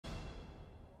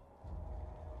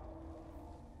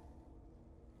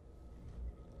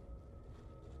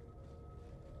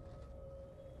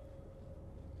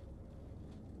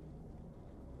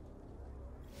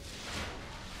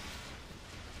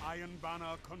Iron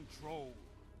Banner control.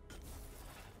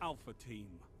 Alpha Team.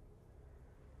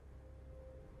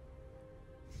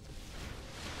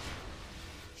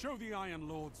 Show the Iron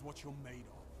Lords what you're made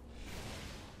of.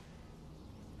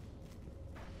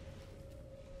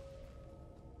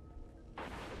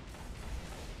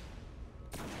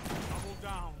 Double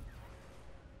down.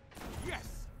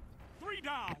 Yes! 3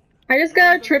 down! I just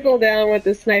got a triple down with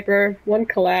the sniper. 1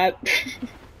 collat.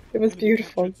 It was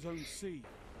beautiful. Zone C.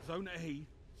 Zone A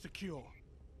secure.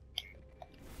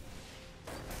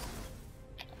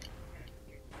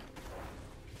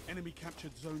 Enemy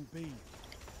captured Zone B.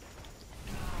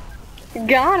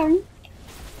 Got him!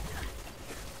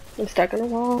 I'm stuck on the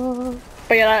wall.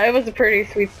 But yeah, it was a pretty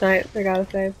sweet snipe, I gotta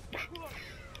say.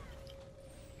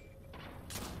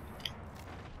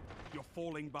 You're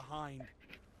falling behind.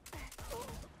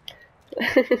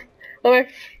 Well,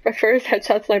 my first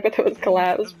headshot snipe with it was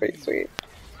collat. It was pretty sweet.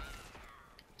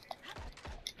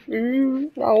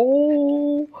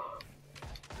 Oh.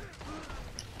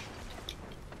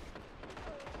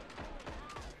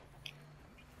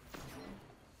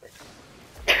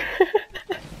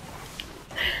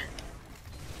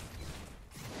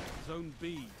 Zone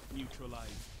B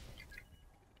neutralized.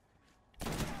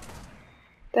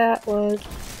 That was...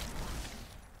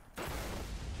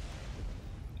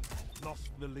 Lost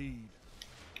the lead.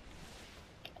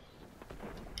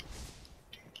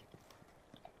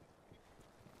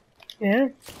 Yeah.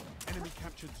 Enemy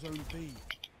captured Zone B.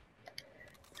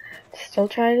 Still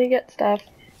trying to get stuff.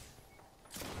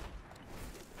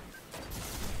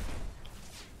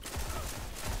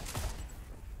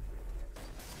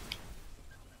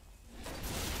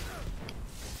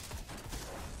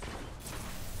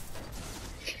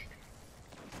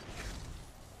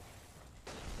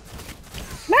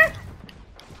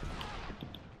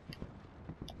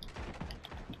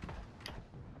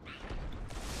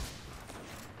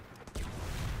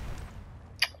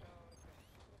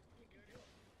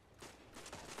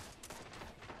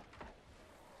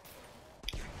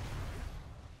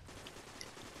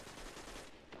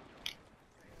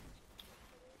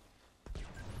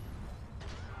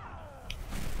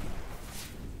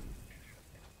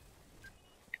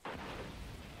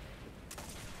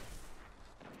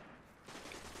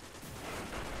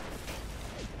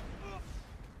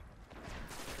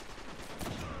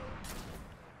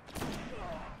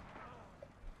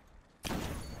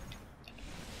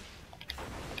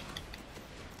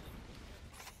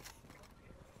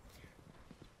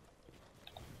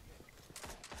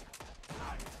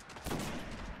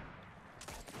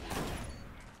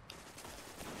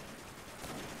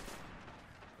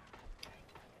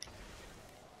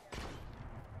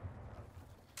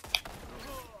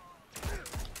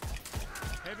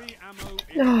 Heavy ammo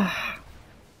in.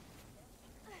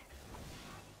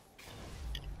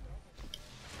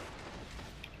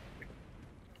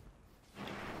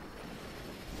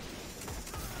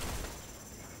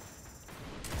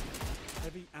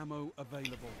 Heavy ammo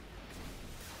available.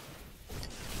 2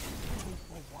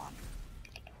 for 1.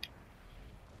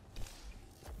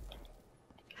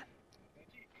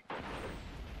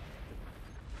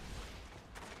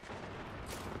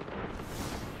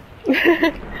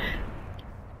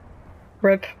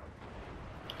 Rip.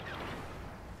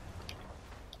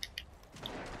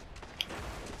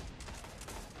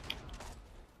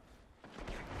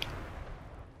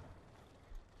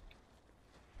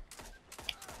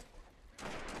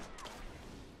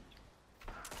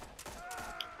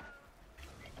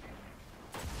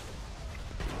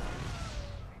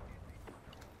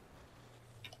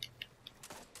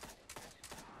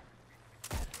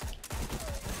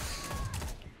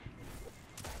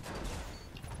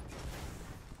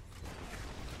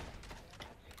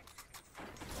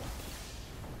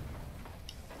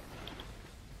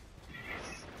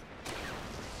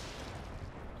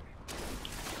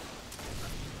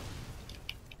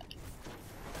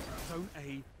 Zone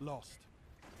A lost.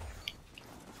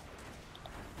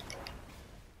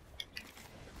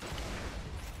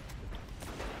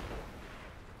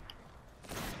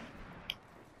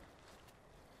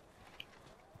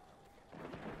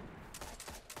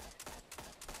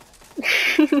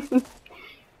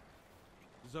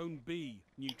 Zone B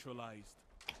neutralized.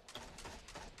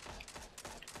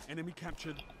 Enemy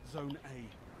captured Zone A.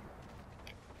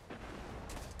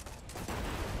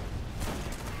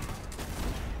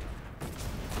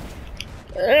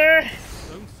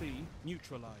 Zone C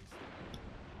neutralized.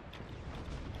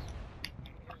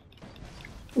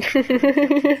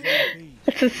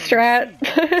 It's a strat.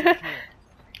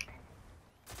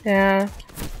 Yeah.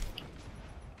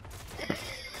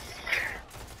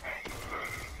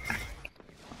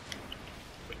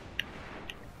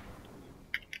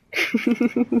 Double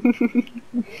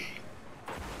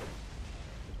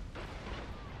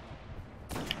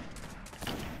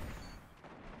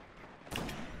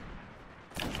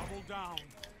down.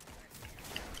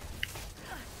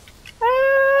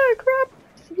 Ah, crap!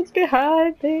 Someone's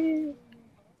behind me.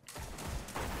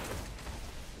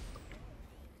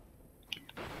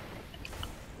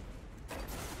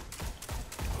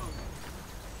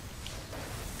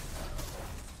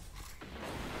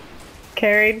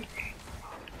 Carried.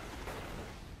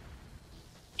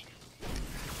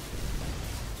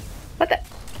 What the?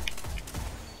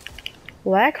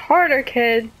 Whack harder,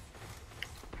 kid.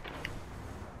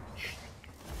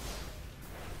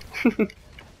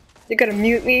 You're gonna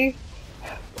mute me?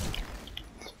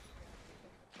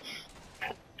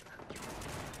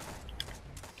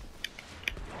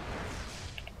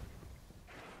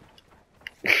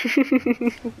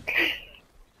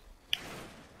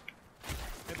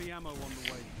 Heavy ammo on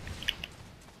the way.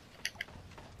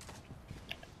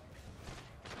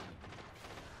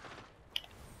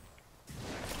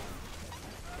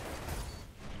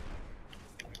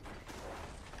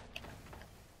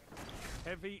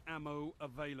 Heavy ammo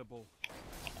available.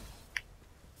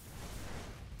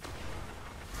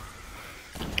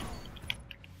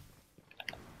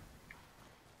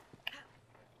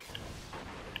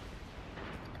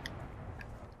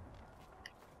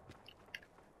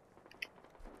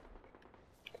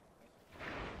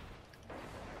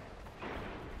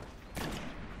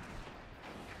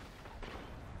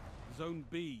 Zone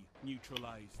B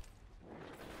neutralized.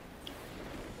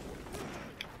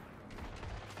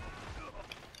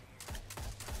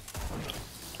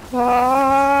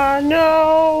 Ah,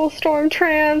 no! Storm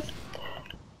trans!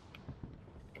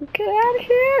 Get out of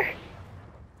here!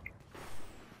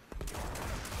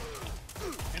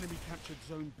 Enemy captured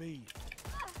Zone B.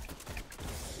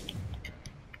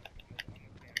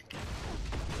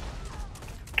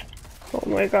 Oh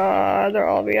my god, they're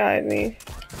all behind me.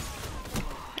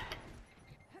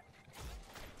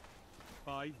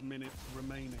 5 minutes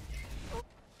remaining.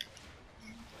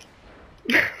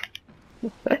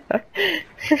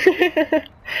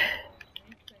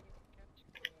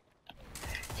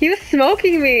 He was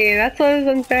smoking me! That's what was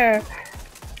unfair.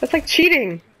 That's like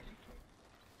cheating.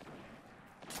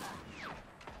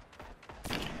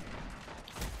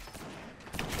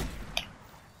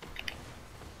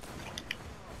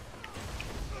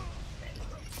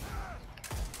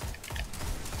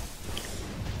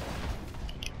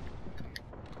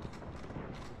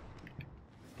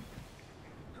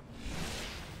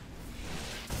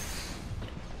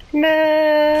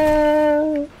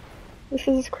 No, this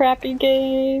is a crappy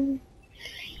game.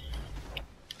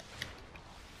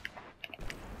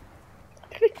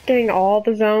 They're getting all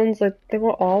the zones, like they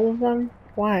want all of them.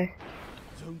 Why?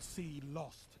 Zone C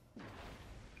lost.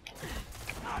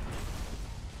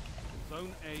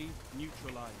 Zone A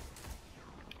neutralized.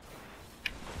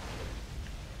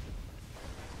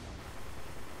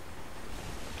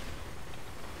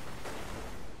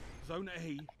 Zone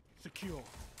A secure.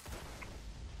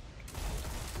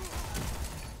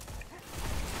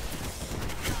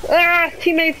 Ah,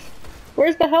 teammates!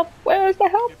 Where's the help? Where's the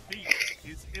help? Defeat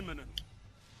is imminent.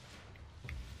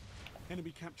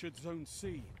 Enemy captured Zone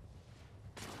C.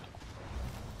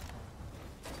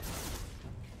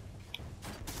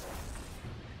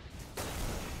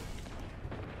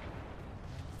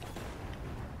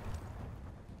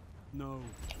 No,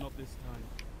 not this time.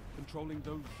 Controlling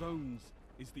those zones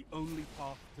is the only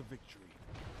path to victory.